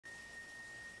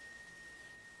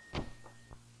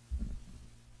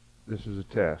This is a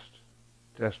test.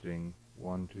 Testing.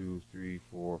 1, 2, 3,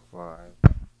 4, 5.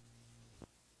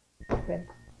 Okay.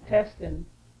 Testing.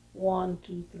 1,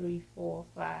 2, 3, 4,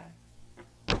 5.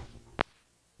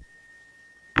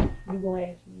 You gonna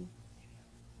ask me?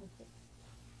 Okay.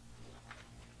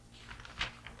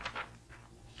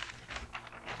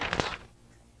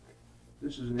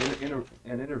 This is an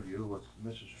interview with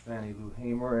Mrs. Fannie Lou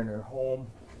Hamer in her home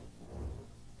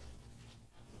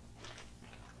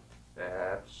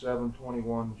at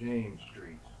 721 James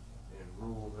Street in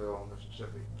Ruleville,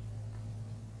 Mississippi.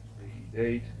 The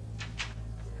date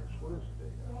is, what is the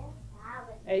date?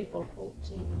 April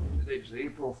 14th. The date is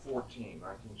April 14,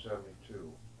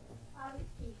 1972.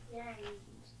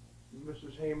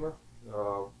 Mrs. Hamer,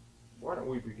 why don't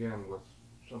we begin with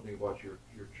something about your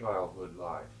childhood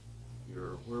life?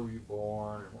 Where were you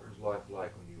born, and what was life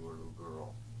like when you were a little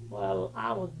girl? Well,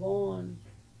 I was born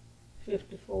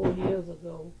 54 years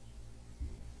ago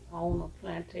on a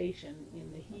plantation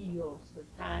in the hills, the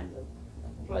kind of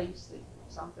place that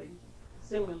something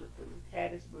similar to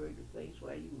Hattiesburg, the place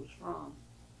where you was from.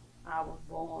 I was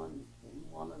born in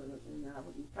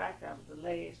in fact, I was the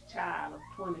last child of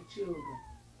 20 children,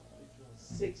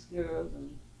 6 girls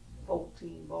and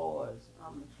 14 boys.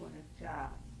 I'm the 20th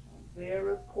child.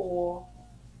 Very poor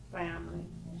family,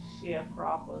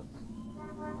 sharecroppers,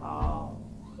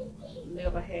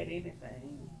 never had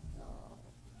anything.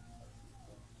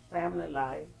 Family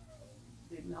life,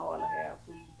 didn't hardly have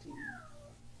food to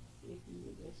eat. If you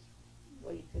would just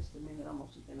wait just a minute, I'm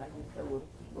gonna see if I can throw it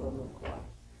for a little quiet.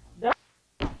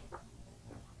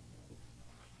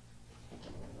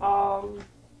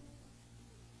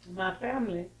 My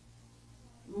family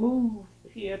moved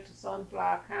here to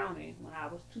Sunflower County when I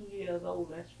was 2 years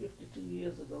old. That's 52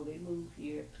 years ago. They moved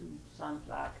here to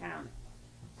Sunflower County.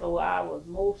 So I was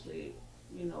mostly,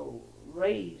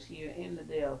 raised here in the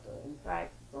Delta. In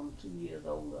fact, from 2 years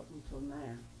old up until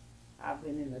now, I've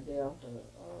been in the Delta.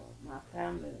 My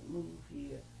family moved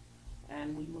here,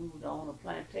 and we moved on a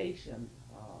plantation.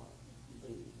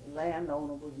 The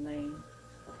landowner was named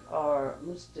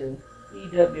Mr.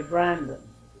 E.W. Brandon.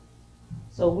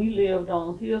 So we lived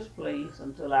on his place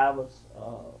until I was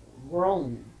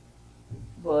grown.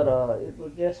 But it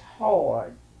was just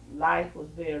hard. Life was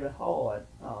very hard.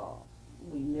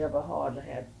 We never hardly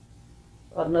had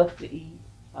enough to eat.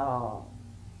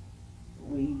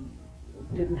 We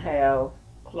didn't have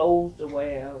clothes to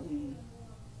wear. We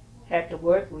had to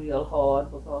work real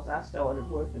hard because I started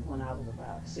working when I was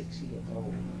about 6 years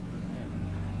old.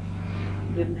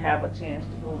 And didn't have a chance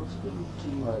to go to school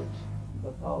too much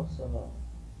because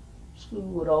school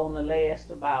would only last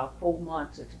about 4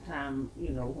 months at the time,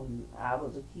 when I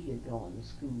was a kid going to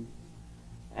school.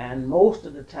 And most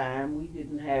of the time we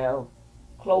didn't have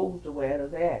clothes to wear to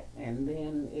that. And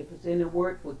then if it's any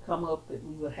work would come up that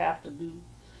we would have to do,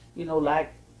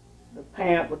 like the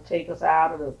parent would take us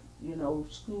out of the,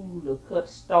 school to cut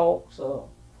stalks or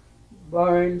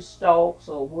burn stalks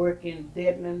or work in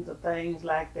deadenings or things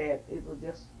like that. It was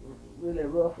just really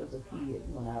rough as a kid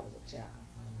when I was a child.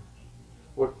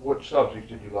 What subjects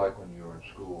did you like when you were in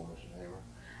school, Mrs. Hamer?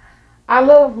 I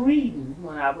loved reading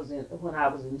when I was in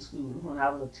school. When I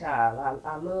was a child,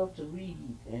 I loved to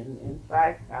read, and in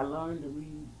fact, I learned to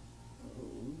read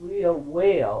real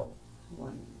well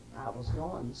when I was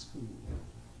going to school.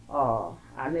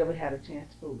 I never had a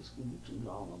chance to go to school too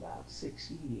long, about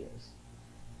 6 years,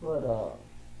 but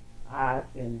I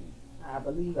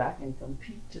believe I can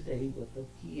compete today with the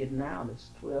kid now that's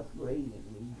 12th grade in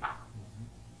reading.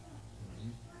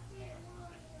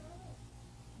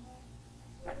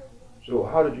 So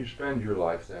how did you spend your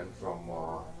life then from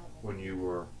when you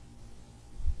were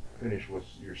finished with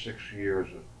your 6 years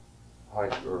of high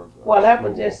school? Well, that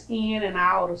was just in and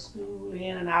out of school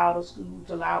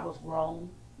till I was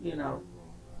grown,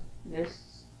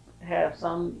 Just have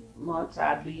some months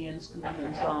I'd be in school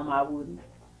and some I wouldn't.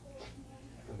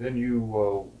 And then you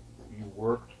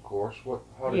worked, of course.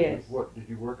 Did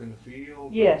you work in the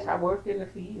field? Yes, I worked in the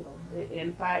field.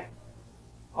 In fact,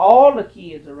 all the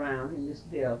kids around in this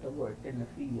Delta worked in the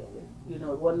field.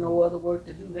 There wasn't no other work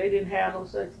to do. They didn't have no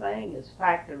such thing as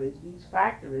factories. These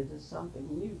factories is something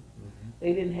new. Mm-hmm.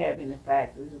 They didn't have any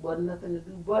factories. There wasn't nothing to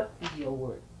do but field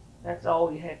work. That's all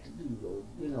you had to do.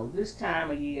 This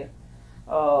time of year,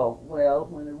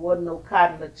 when there wasn't no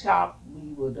cotton to chop,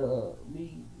 we would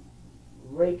be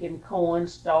raking corn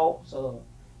stalks or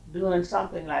doing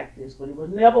something like this. But it was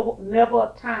never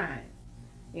a time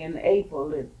in April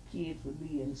that kids would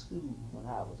be in school when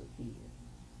I was a kid.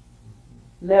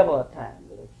 Never a time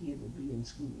that a kid would be in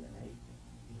school in April.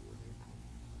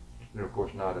 And of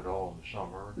course not at all in the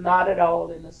summer. Not at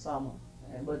all in the summer,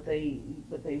 but they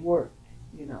worked,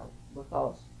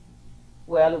 because,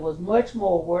 well, it was much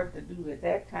more work to do at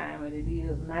that time than it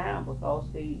is now because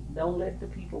they don't let the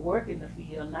people work in the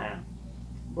field now.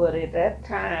 But at that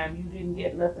time, you didn't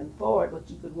get nothing for it, but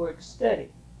you could work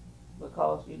steady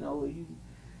because, you know,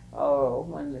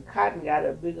 when the cotton got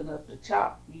up big enough to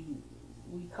chop,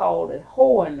 we called it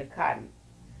hoeing the cotton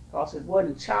because it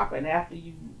wasn't chopping. After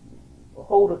you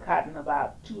hoe the cotton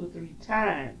about 2 or 3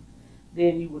 times,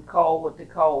 then you would call what they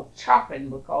call chopping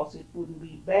because it wouldn't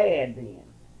be bad then.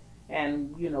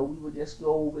 And, you know, we would just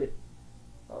go over it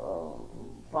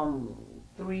from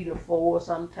 3 to 4,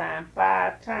 sometimes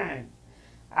 5 times.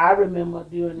 I remember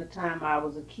during the time I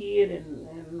was a kid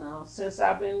and since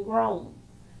I've been grown,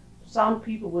 some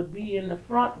people would be in the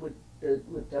front with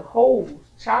the hoes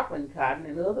chopping cotton,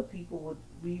 and other people would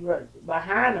be right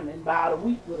behind them in about a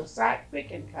week with a sack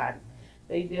picking cotton.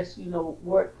 They just, you know,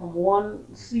 worked from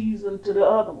one season to the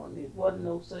other one. It wasn't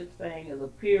no such thing as a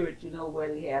period, you know,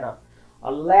 where they had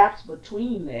a lapse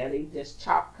between there. They just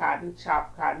chop cotton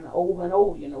over and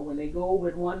over. You know, when they go over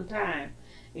it one time,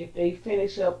 if they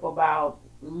finish up about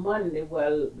Monday,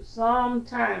 well,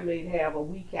 sometime they'd have a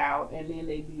week out, and then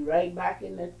they'd be right back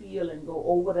in that field and go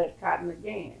over that cotton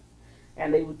again.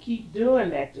 And they would keep doing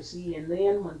that, you see, and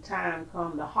then when time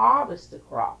come to harvest the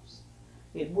crops,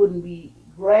 it wouldn't be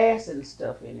grass and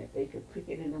stuff in it. They could pick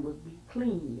it and it would be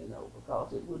clean, you know,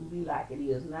 because it wouldn't be like it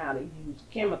is now. They use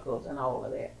chemicals and all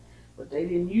of that. But they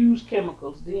didn't use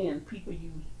chemicals then. People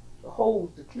used hoes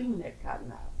to clean that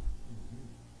cotton out.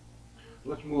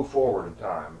 Let's move forward in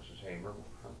time, Mrs. Hamer.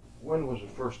 When was the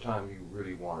first time you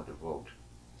really wanted to vote?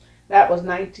 That was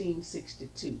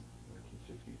 1962.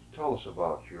 1960. Tell us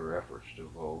about your efforts to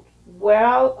vote.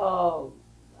 Well,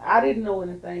 I didn't know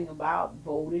anything about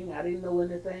voting. I didn't know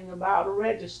anything about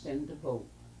registering to vote.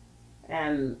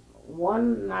 And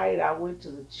one night I went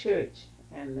to the church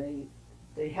and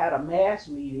they had a mass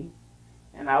meeting,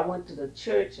 and I went to the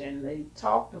church and they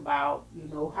talked about, you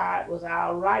know, how it was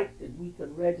our right that we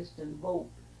could register and vote.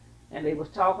 And they was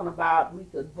talking about we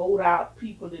could vote out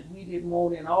people that we didn't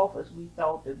want in office. We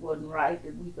thought that wasn't right,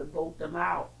 that we could vote them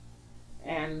out.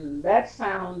 And that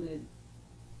sounded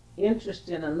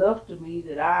interesting enough to me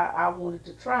that I wanted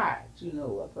to try it, you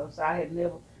know, because I had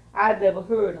never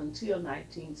heard until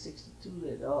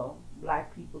 1962 that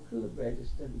black people could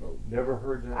register and vote. Never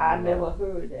heard that? I never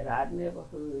heard that. I'd never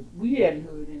heard. We hadn't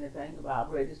heard anything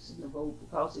about registering to vote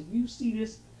because if you see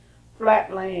this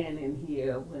flat land in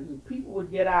here, when people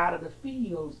would get out of the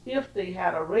fields, if they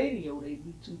had a radio, they'd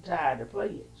be too tired to play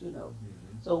it, you know. Mm-hmm.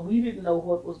 So we didn't know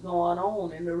what was going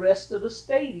on in the rest of the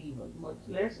state even, much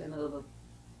less in other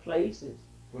places.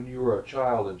 When you were a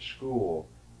child in school,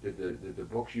 did the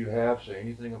books you have say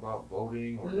anything about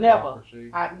voting or never.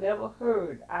 Democracy? I'd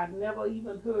never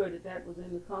even heard that was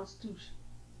in the Constitution.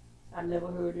 I never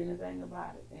heard anything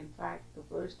about it. In fact, the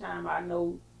first time I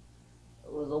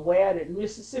was aware that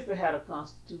Mississippi had a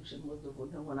constitution was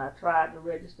when I tried to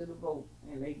register to vote,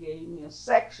 and they gave me a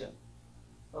section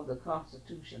of the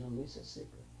Constitution of Mississippi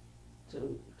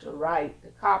to write, to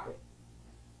copy,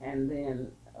 and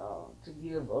then to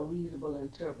give a reasonable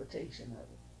interpretation of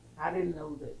it. I didn't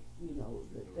know that, you know,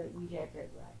 that we had that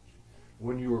right.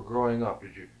 When you were growing up,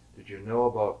 did you know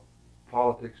about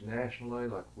politics nationally?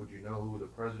 Like, would you know who the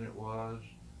president was?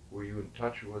 Were you in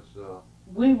touch with?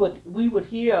 We would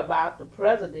hear about the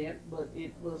president, but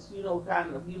it was, you know,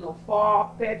 kind of, you know,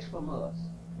 far fetched from us.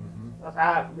 Because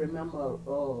I remember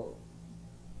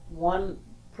one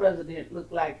president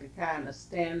looked like the kind of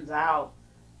stands out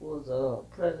was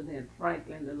President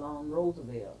Franklin Delano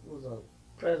Roosevelt was a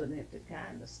president that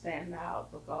kind of stand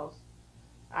out because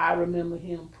I remember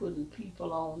him putting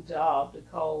people on jobs to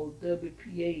call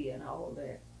WPA and all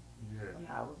that. Yes. When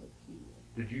I was a kid.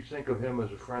 Did you think of him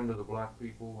as a friend of the black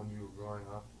people when you were growing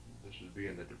up? This would be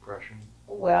in the Depression?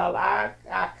 Well, I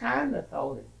kind of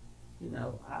thought it. You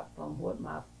know, from what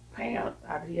my parents,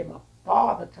 I'd hear my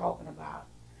father talking about.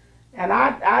 And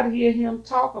I'd hear him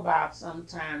talk about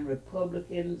sometime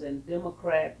Republicans and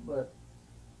Democrats, but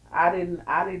I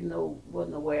didn't know,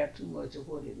 wasn't aware too much of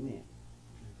what it meant.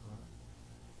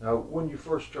 Now, when you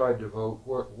first tried to vote,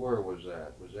 where was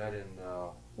that? Was that in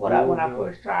when I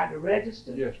first tried to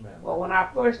register? Yes, ma'am. Well, when I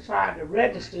first tried to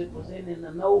register, it was in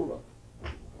Enola.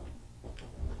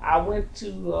 I went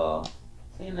to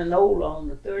Enola on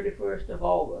the 31st of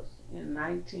August in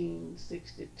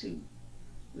 1962.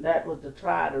 That was to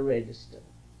try to register.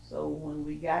 So when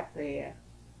we got there,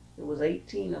 it was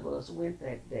 18 of us went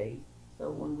that day.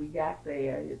 So when we got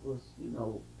there, it was, you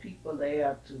know, people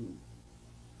there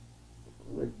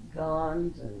with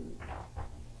guns and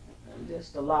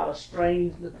just a lot of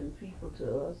strange looking people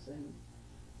to us. And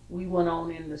we went on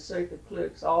in the circuit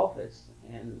clerk's office,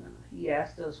 and he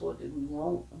asked us what did we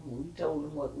want, and when we told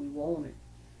him what we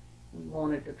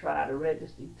wanted to try to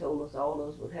register. He told us all of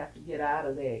us would have to get out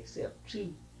of there except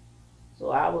two.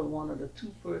 So I was one of the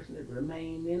two persons that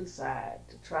remained inside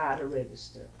to try to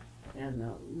register, and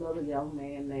another young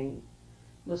man named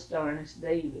Mr. Ernest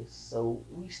Davis. So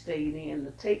we stayed in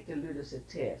to take the literacy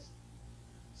test.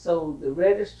 So the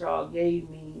registrar gave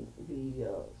me the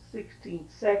 16th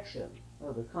section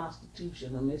of the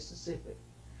Constitution of Mississippi.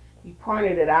 He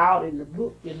pointed it out in the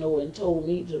book, and told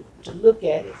me to look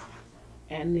at it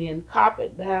and then copy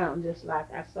it down just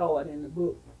like I saw it in the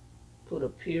book. Put a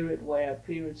period where a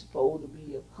period's supposed to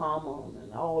be a comma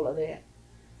and all of that.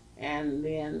 And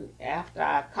then after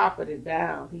I copied it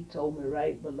down, he told me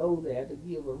right below there to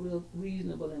give a real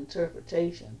reasonable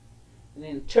interpretation and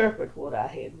interpret what I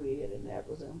had read, and that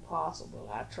was impossible.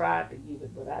 I tried to give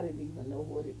it, but I didn't even know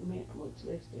what it meant, much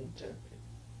less to interpret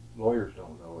it. Lawyers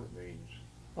don't know what it means.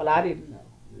 Well, I didn't know.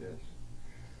 Yes.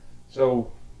 So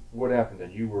what happened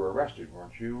then? You were arrested,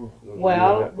 weren't you?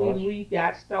 Well, when we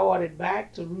got started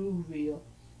back to Ruleville,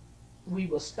 we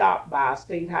were stopped by a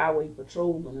state highway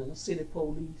patrolman and the city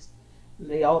police, and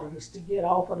they ordered us to get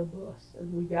off of the bus.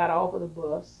 And we got off of the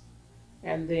bus,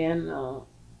 and then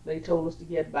they told us to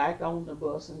get back on the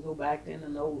bus and go back to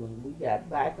Indianola. We got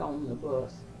back on the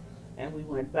bus, and we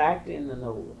went back to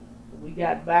Indianola. We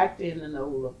got back to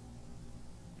Indianola.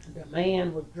 The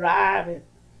man was driving.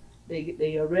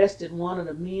 They arrested one of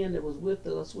the men that was with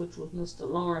us, which was Mr.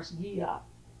 Lawrence Giot.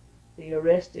 They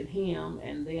arrested him,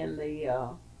 and then they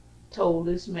told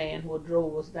this man who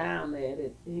drove us down there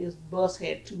that his bus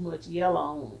had too much yellow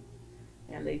on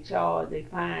it, and they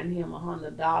fined him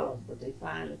 $100, but they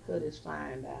finally cut his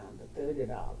fine down to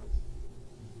 $30.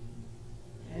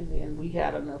 And then we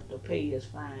had enough to pay his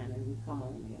fine, and we come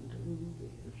on into Ruleville.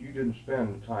 But you didn't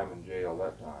spend time in jail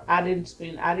that time. I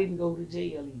didn't go to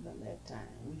jail even that time.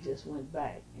 We just went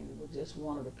back, and it was just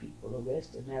one of the people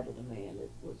arrested, and that was the man that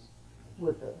was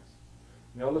with us.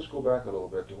 Now let's go back a little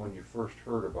bit to when you first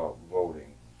heard about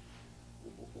voting.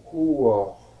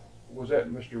 Who was that?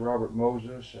 Mr. Robert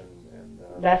Moses and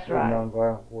That's right.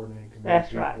 Nonviolent Coordinating Committee.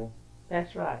 That's right.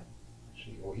 That's right.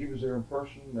 See, well, he was there in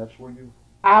person. That's where you.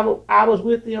 I was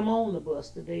with him on the bus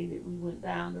the day that we went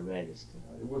down to register.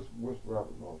 It was with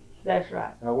Robert Moses. That's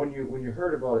right. Now, when you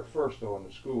heard about it first, though, in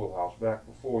the schoolhouse, back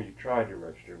before you tried to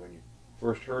register, when you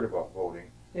first heard about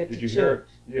voting, Did you hear it?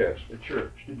 Yes, at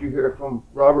church. Did you hear it from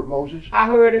Robert Moses? I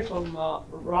heard it from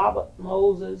Robert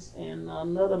Moses and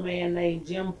another man named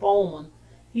Jim Foreman.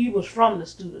 He was from the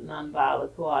Student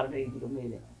Nonviolent Coordinating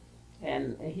Committee.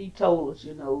 And he told us,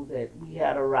 that we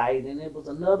had a right. And it was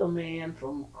another man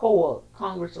from CORE,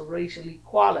 Congress of Racial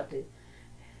Equality,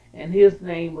 and his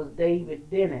name was David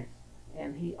Dennis.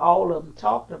 And all of them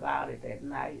talked about it that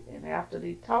night. And after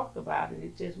they talked about it,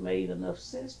 it just made enough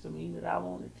sense to me that I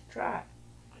wanted to try.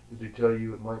 Did they tell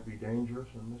you it might be dangerous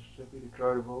in Mississippi to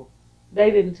try to vote? They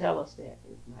didn't tell us that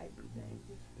it might be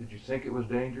dangerous. Did you think it was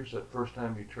dangerous that first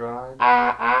time you tried?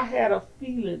 I had a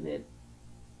feeling that,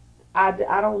 I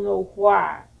don't know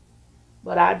why,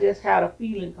 but I just had a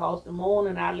feeling because the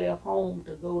morning I left home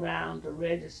to go down to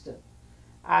register,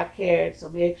 I carried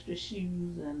some extra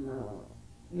shoes and,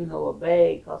 a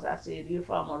bag, because I said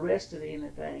if I'm arrested or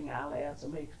anything, I'll have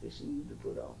some extra shoes to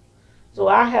put on. So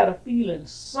I had a feeling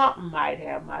something might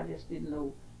happen. I just didn't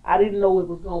know. I didn't know it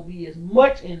was going to be as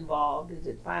much involved as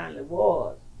it finally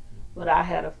was, but I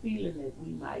had a feeling that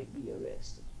we might be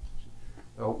arrested.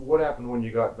 What happened when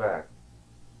you got back?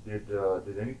 Did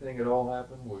anything at all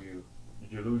happen?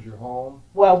 Did you lose your home?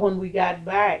 Well, when we got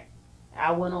back,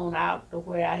 I went on out to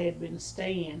where I had been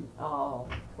staying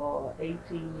for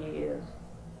 18 years,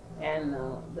 and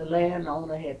the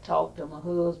landowner had talked to my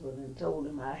husband and told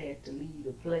him I had to leave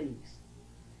the place.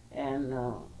 And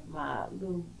my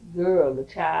little girl, the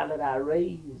child that I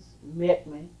raised, met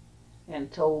me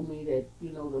and told me that,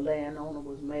 the landowner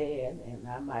was mad and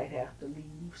I might have to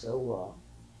leave. So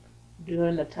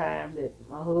during the time that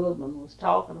my husband was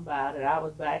talking about it, I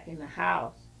was back in the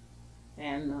house,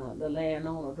 and the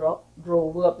landowner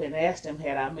drove up and asked him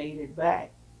had I made it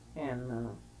back, and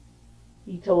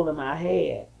he told him I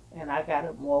had, and I got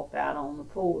up and walked out on the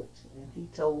porch, and he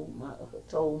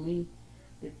told me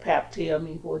that Pap tell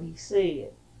me what he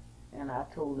said, and I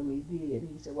told him he did.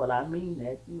 He said, well, I mean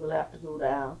that. You will have to go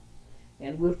down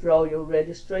and withdraw your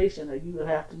registration, or you will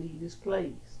have to leave this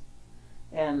place.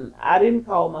 And I didn't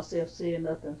call myself saying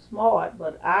nothing smart,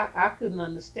 but I couldn't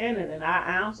understand it, and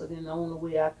I answered in the only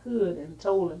way I could and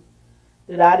told him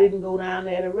that I didn't go down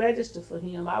there to register for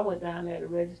him. I went down there to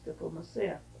register for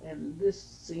myself, and this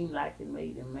seemed like it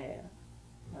made him mad.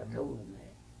 I told him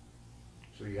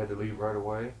that. So you had to leave right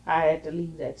away? I had to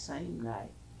leave that same night.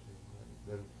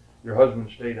 Then your husband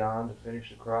stayed on to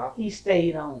finish the crop? He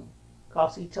stayed on,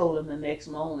 'cause he told him the next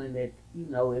morning that, you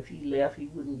know, if he left, he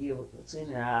wouldn't give us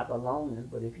any of our belongings,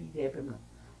 but if he'd help him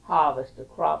harvest the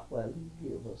crop, well, he'd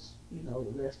give us, you know,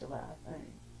 the rest of our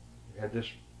things. Had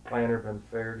this planter been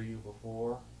fair to you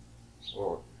before,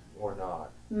 or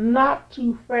not? Not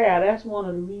too fair. That's one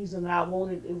of the reasons I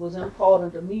wanted, it was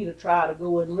important to me to try to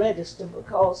go and register,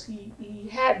 because he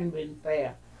hadn't been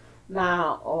fair.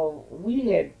 Now,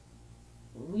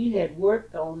 I had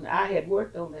worked on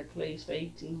that place for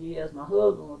 18 years. My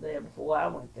husband was there before I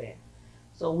went there.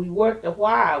 So we worked a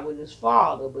while with his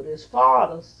father, but his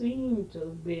father seemed to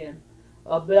have been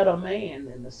a better man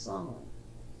than the son.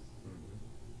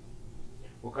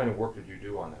 Mm-hmm. What kind of work did you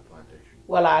do on that plantation?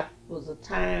 Well, I was a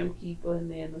timekeeper and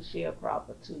then a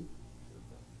sharecropper too.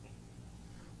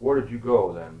 Where did you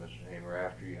go then, Mr. Hamer,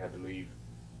 after you had to leave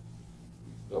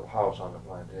the house on the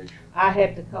plantation?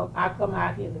 I come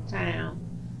out here to town,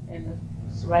 and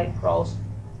it's right across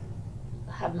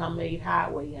Made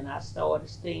Highway, and I started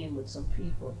staying with some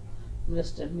people,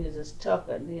 Mr. and Mrs.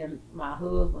 Tucker, and then my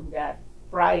husband got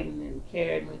frightened and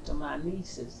carried me to my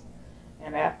niece's.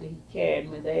 And after he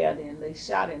carried me there, then they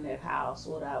shot in that house.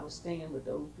 When I was staying with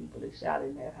those people, they shot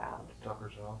in that house.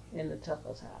 Tucker's house? In the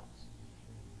Tucker's house.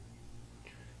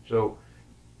 So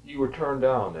you were turned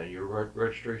down then. Your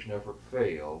registration effort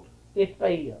failed. It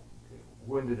failed.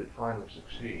 When did it finally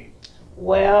succeed?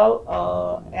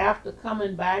 Well, after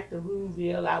coming back to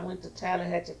Ruleville, I went to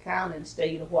Tallahatchie County and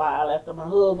stayed a while. After my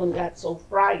husband got so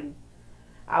frightened,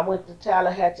 I went to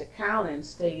Tallahatchie County and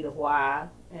stayed a while.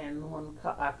 And when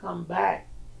I come back,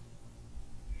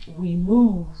 we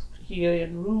moved here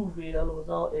in Ruleville. It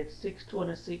was at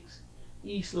 626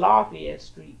 East Lafayette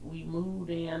Street. We moved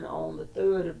in on the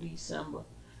 3rd of December,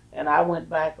 and I went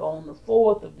back on the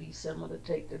 4th of December to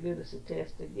take the literacy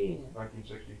test again.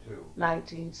 1962.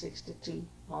 1962,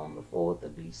 on the 4th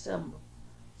of December.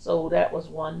 So that was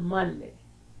one Monday.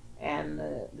 And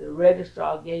the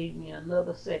registrar gave me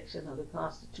another section of the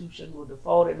Constitution, with the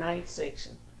 49th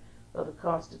section of the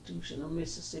Constitution of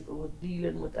Mississippi, was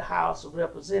dealing with the House of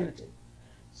Representatives.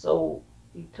 So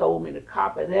he told me to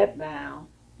copy that down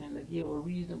and to give a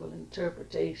reasonable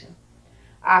interpretation.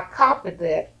 I copied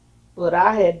that, but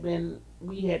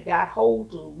we had got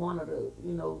hold of one of the,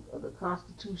 of the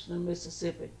Constitution of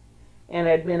Mississippi, and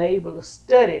had been able to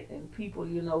study it, and people,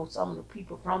 some of the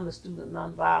people from the Student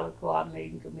Nonviolent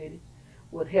Coordinating Committee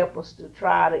would help us to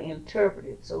try to interpret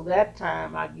it. So that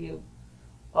time I give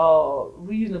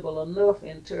reasonable enough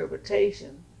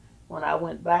interpretation. When I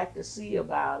went back to see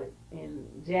about it in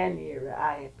January,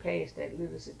 I had passed that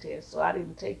literacy test, so I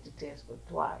didn't take the test but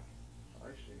twice. I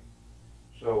see.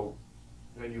 So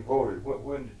then you voted.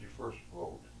 When did you first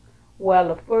vote? Well,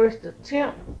 the first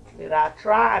attempt that I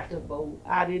tried to vote,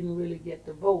 I didn't really get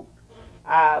to vote.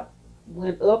 I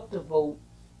went up to vote.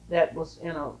 That was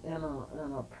in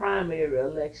a primary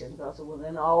election, because it was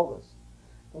in August.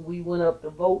 We went up to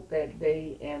vote that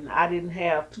day, and I didn't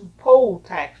have 2 poll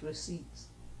tax receipts,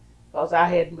 because I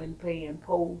hadn't been paying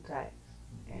poll tax,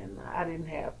 and I didn't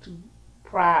have 2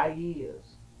 prior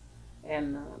years,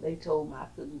 and they told me I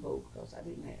couldn't vote because I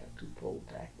didn't have 2 poll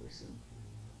tax receipts.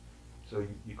 So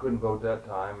you couldn't vote that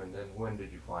time, and then when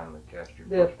did you finally cast your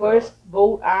The first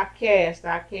vote I cast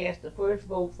the first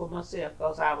vote for myself,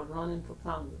 because I was running for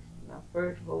Congress. My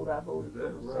first vote I voted for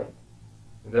myself. Right?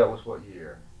 And that was what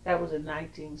year? That was in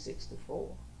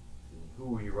 1964. Who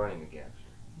were you running against?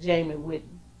 Jamie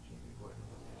Whitten. Jamie Whitten.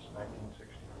 It's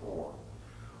 1964.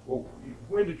 Well,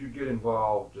 when did you get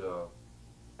involved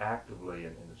actively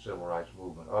in the civil rights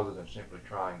movement, other than simply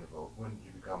trying to vote? When did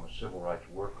you become a civil rights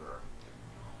worker?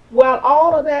 Well,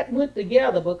 all of that went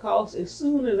together, because as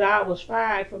soon as I was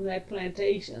fired from that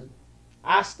plantation,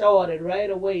 I started right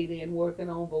away then working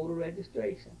on voter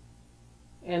registration.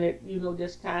 And it,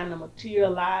 just kind of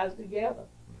materialized together.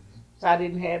 So I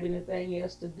didn't have anything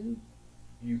else to do.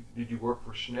 Did you work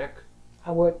for SNCC?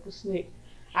 I worked for SNCC.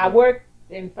 I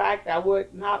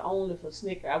worked not only for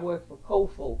SNCC, I worked for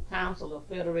COFO, Council of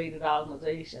Federated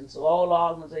Organizations. So all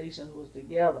organizations was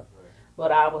together. Right.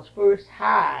 But I was first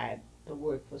hired to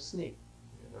work for SNCC.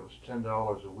 Yeah, that was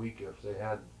 $10 a week if they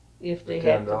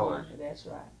had the money. That's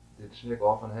right. Did SNCC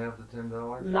often have the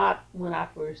 $10? Not when I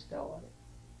first started.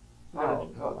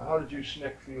 How did you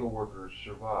SNCC field workers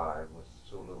survive with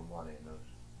so little money in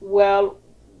those? Well,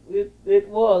 it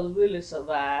was really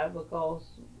survive, because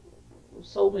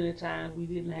so many times we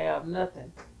didn't have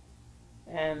nothing.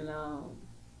 And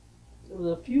there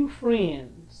was a few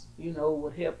friends,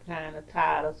 would help kind of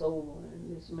tide us over.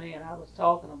 And this man I was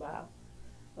talking about,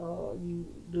 you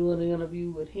do an interview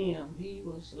with him, he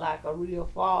was like a real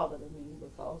father to me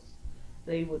because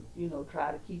they would,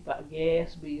 try to keep our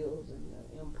gas bills and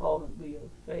important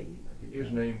bills paid.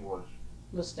 His name was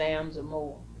Mr. Amsey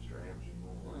Moore. Mr. Amsey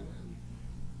Moore.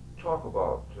 Talk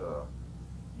about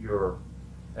your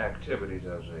activities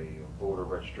as a voter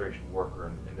registration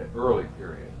worker in the early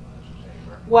period, Mrs.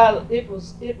 Hamer. Well, it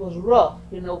was rough,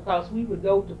 because we would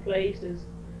go to places,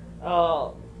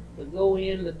 to go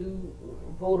in to do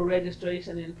voter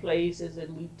registration in places,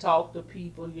 and we talk to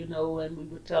people, and we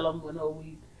would tell them,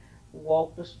 we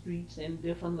walk the streets in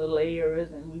different little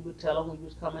areas, and we would tell them we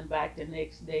was coming back the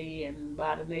next day, and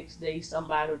by the next day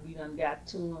somebody would be done got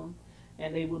to them,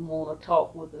 and they would want to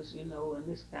talk with us, and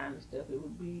this kind of stuff. It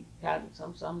would be kind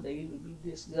of some days it would be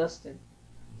disgusting,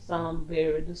 some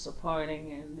very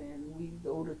disappointing, and then we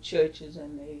go to churches,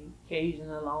 and they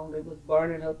occasionally along they was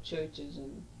burning up churches,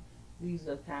 and these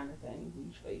are the kind of things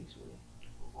we faced with.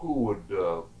 Who would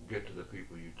get to the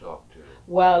people you talked to?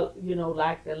 Well,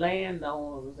 like the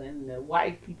landowners and the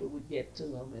white people would get to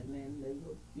them, and then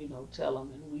they would, tell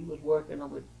them, and we was working them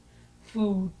with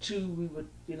food too. We would,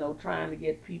 trying to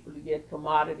get people to get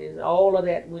commodities. All of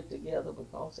that went together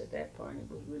because at that point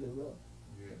it was really rough.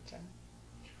 Yeah.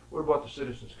 What about the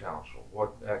Citizens Council?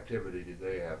 What activity did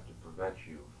they have to prevent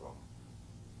you from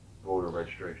voter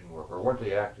registration work, or weren't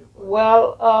they active?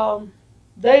 Well,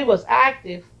 they was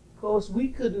active. Of course, we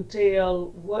couldn't tell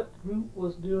what group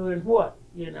was doing what,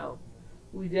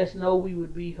 We just know we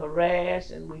would be harassed,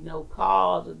 and we know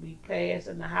cars would be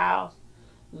passing the house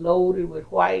loaded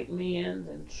with white men,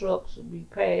 and trucks would be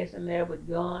passing there with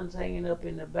guns hanging up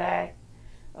in the back.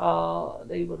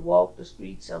 They would walk the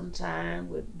street sometime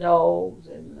with dogs,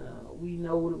 and we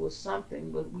know it was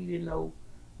something, but we didn't know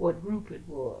what group it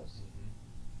was.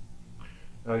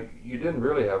 Now, you didn't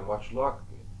really have much luck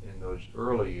in those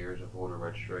early years of voter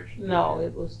registration. No,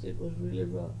 it was really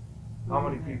rough. How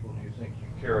many people do you think you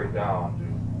carried down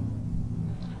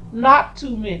to? Not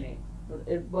too many, but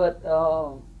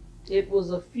it was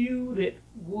a few that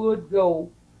would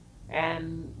go,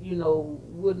 and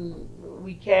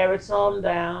we carried some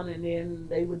down, and then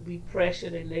they would be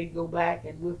pressured, and they'd go back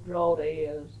and withdraw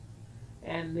theirs,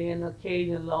 and then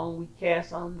occasionally along we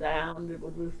cast some down that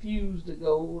would refuse to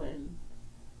go, and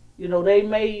they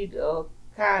made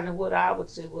kind of what I would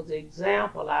say was an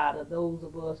example out of those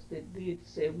of us that did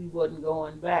say we wasn't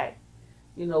going back.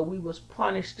 We was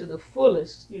punished to the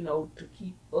fullest, to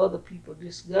keep other people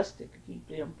disgusted, to keep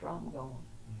them from going.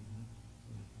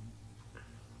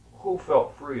 Who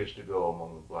felt freest to go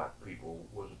among the black people?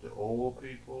 Was it the old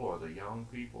people, or the young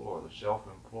people, or the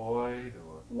self-employed?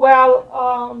 Or?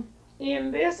 Well,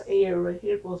 in this area,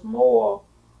 it was more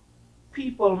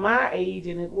people my age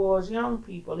than it was young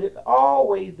people.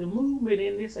 The movement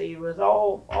in this area has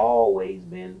always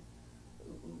been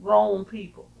grown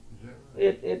people.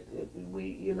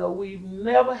 We've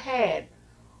never had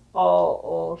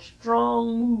a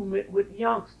strong movement with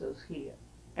youngsters here,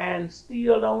 and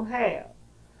still don't have.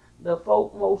 The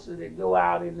folk mostly that go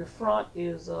out in the front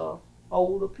is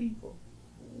older people.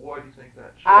 Why do you think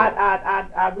that's so?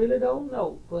 I really don't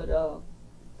know, but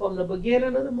from the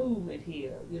beginning of the movement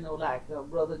here, like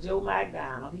Brother Joe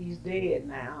McDonald, he's dead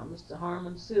now, Mr.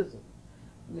 Herman Sisson,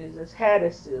 Mrs. Hattie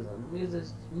Sisson,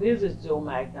 Mrs. Joe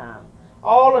McDonald.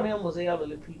 All of them was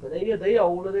elderly people. They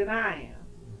older than I am,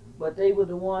 but they were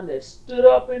the one that stood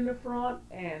up in the front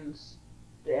and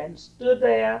stood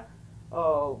there.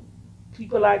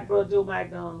 People like Brother Joe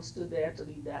McDonald stood there till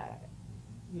he died,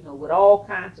 with all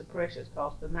kinds of pressures.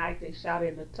 Cause the night they shot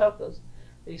in the Tuckers,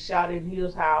 they shot in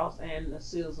his house and the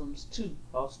Sissons too.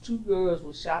 Cause 2 girls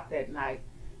were shot that night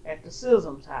at the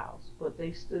Sissons house, but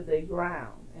they stood their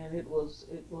ground, and it was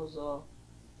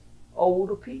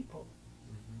older people.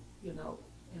 Yeah,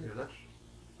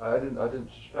 I didn't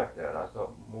suspect that. I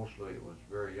thought mostly it was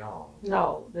very young.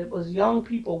 No, it was young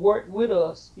people worked with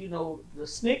us, the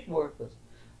SNCC workers,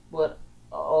 but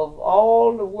of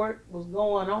all the work was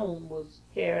going on was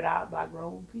carried out by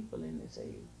grown people in this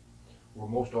area. Were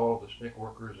most all of the SNCC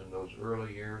workers in those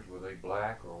early years, were they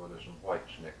black, or were there some white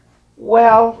SNCC?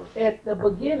 Well, at the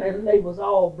beginning they was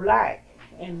all black,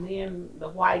 and then the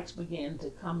whites began to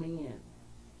come in.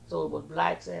 So it was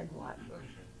blacks and whites.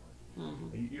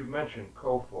 Mm-hmm. You mentioned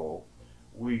COFO.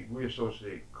 We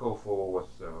associate COFO with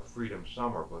Freedom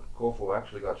Summer, but COFO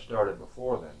actually got started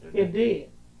before then, didn't it? It did.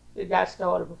 It got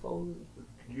started before.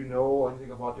 Do you know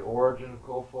anything about the origin of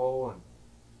COFO and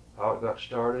how it got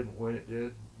started and when it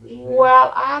did?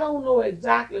 Well, I don't know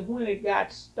exactly when it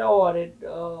got started,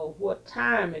 what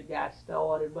time it got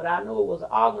started, but I know it was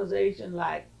an organization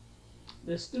like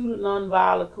the Student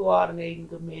Nonviolent Coordinating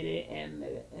Committee and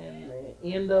the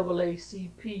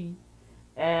NAACP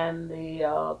and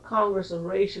the Congress of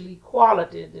Racial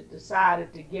Equality that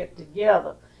decided to get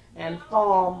together and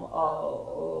form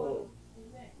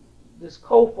this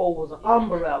COFO was an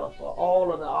umbrella for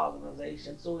all of the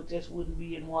organizations, so it just wouldn't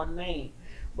be in one name.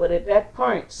 But at that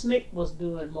point, SNCC was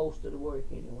doing most of the work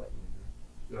anyway.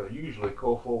 Usually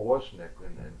COFO was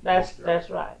SNCC. That's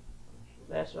right.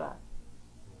 That's right.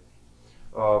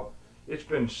 It's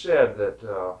been said that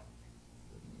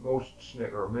most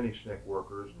SNCC, or many SNCC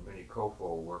workers and many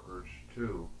COFO workers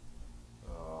too,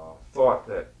 thought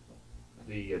that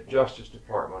the Justice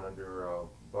Department under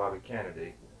Bobby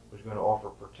Kennedy was going to offer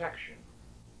protection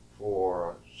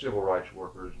for civil rights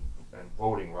workers and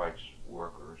voting rights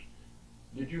workers.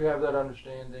 Did you have that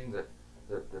understanding that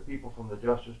the people from the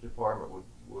Justice Department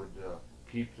would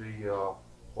keep the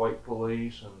white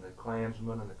police and the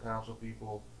Klansmen and the council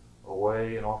people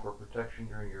away and offer protection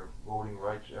during your voting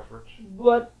rights efforts?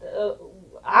 But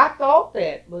I thought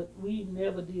that, but we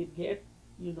never did get,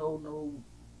 no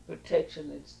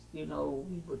protection. It's, we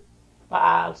would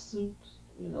file suits,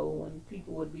 when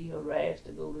people would be harassed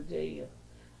to go to jail.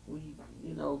 We,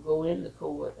 go into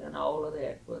court and all of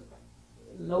that, but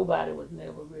nobody was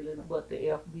never really, but the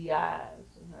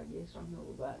FBI's, and I guess you know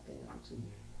about them too.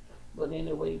 But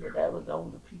anyway, that was the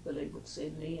only people they would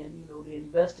send in, to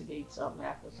investigate something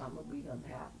after something would be done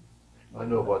happen. I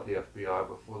know about the FBI,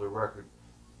 but for the record,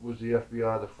 was the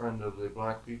FBI the friend of the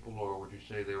black people, or would you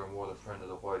say they were more the friend of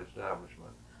the white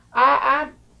establishment?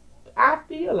 I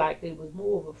feel like they was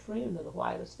more of a friend of the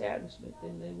white establishment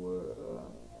than they were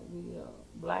the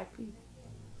black people.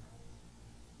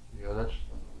 Yeah, that's.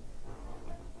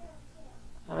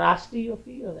 And I still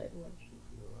feel that way.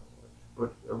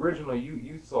 But originally,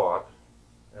 you thought,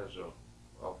 as a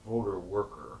voter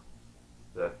worker,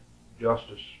 that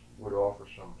justice would offer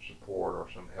some support or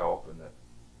some help, and that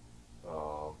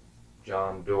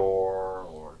John Doe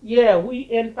or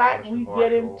in fact we Marshall.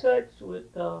 get in touch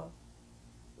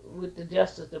with the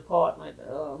Justice Department,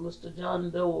 Mr.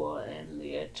 John Doe, and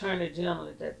the Attorney General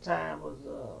at that time was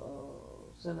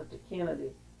Senator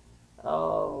Kennedy,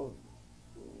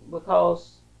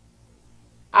 because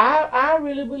I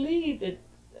really believed it.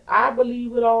 I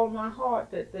believe with all my heart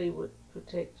that they would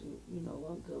protect you,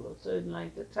 until a certain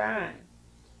length of time.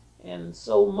 And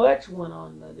so much went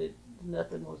on that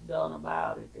nothing was done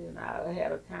about it. And I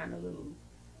had a kind of little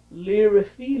leery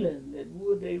feeling that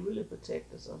would they really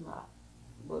protect us or not.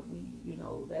 But we,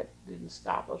 that didn't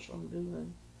stop us from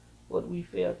doing what we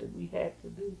felt that we had to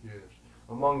do. Yes.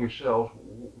 Among yourselves,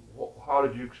 how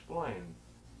did you explain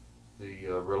the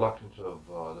reluctance of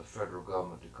the federal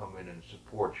government to come in and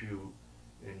support you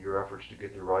in your efforts to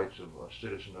get the rights of a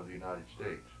citizen of the United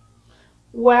States?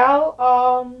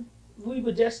 Well, we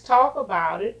would just talk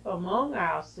about it among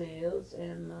ourselves,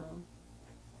 and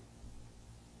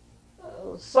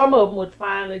some of them would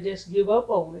finally just give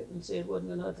up on it and say it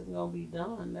wasn't nothing going to be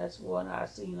done. That's when I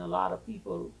seen a lot of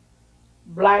people,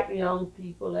 black young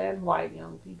people and white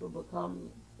young people,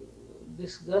 become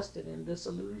disgusted and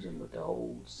disillusioned with the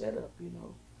whole setup.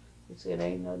 They said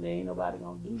ain't nobody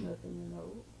gonna do nothing,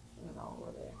 and all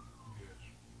of that.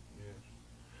 Yes.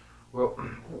 Well,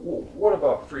 what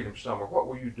about Freedom Summer? What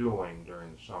were you doing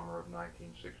during the summer of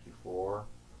 1964?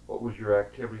 What was your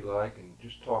activity like? And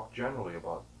just talk generally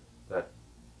about that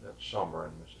summer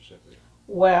in Mississippi.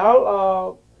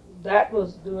 Well, that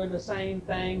was doing the same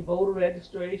thing, voter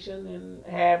registration and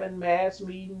having mass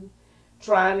meetings,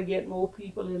 trying to get more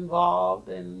people involved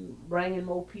and bringing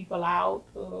more people out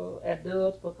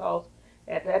adults, because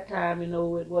at that time, it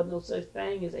wasn't no such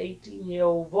thing as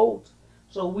 18-year-old votes.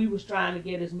 So we was trying to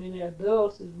get as many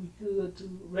adults as we could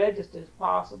to register as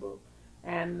possible.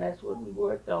 And that's what we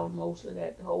worked on mostly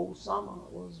that whole summer,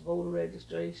 was voter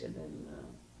registration and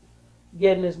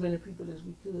getting as many people as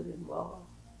we could involved.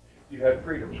 You had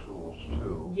freedom schools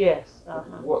too. Yes.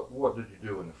 What did you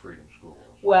do in the freedom schools?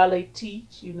 Well, they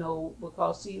teach,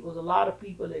 because it was a lot of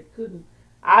people that couldn't.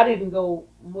 I didn't go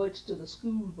much to the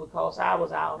schools because I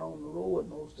was out on the road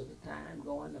most of the time,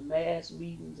 going to mass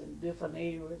meetings in different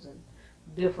areas and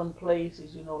different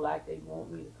places, like they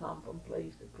want me to come from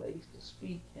place to place to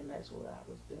speak, and that's what I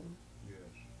was doing.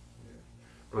 Yes.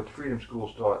 But the freedom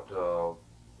schools taught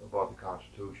about the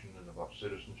Constitution and about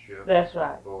citizenship. That's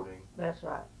right. Voting. That's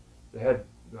right. They had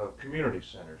community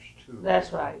centers too.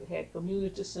 That's right. They had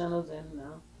community centers, and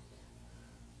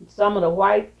some of the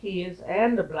white kids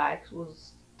and the blacks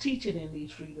was teaching in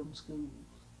these freedom schools,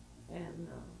 and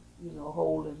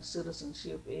holding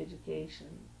citizenship education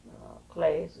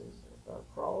classes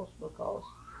across, because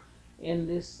in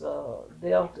this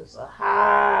Delta, it's a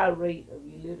high rate of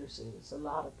illiteracy. It's a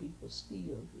lot of people still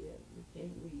here. You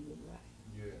can't read and write.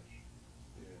 Yes,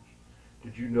 yes.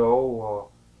 Did you know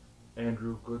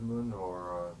Andrew Goodman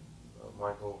or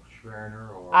Michael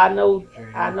Schwerner or I know Mr.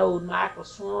 Cheney? I know Michael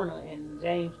Swerner and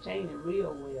James Cheney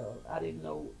real well. I didn't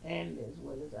know Andy as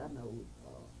well as I know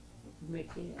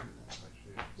Mickey and I see.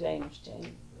 James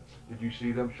Cheney. Did you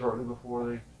see them shortly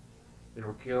before they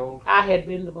were killed? I had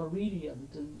been to Meridian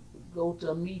to go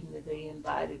to a meeting that they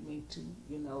invited me to,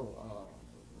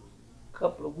 a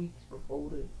couple of weeks before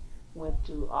they went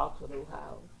to Oxford,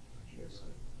 Ohio.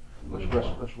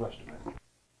 Let's rest a minute.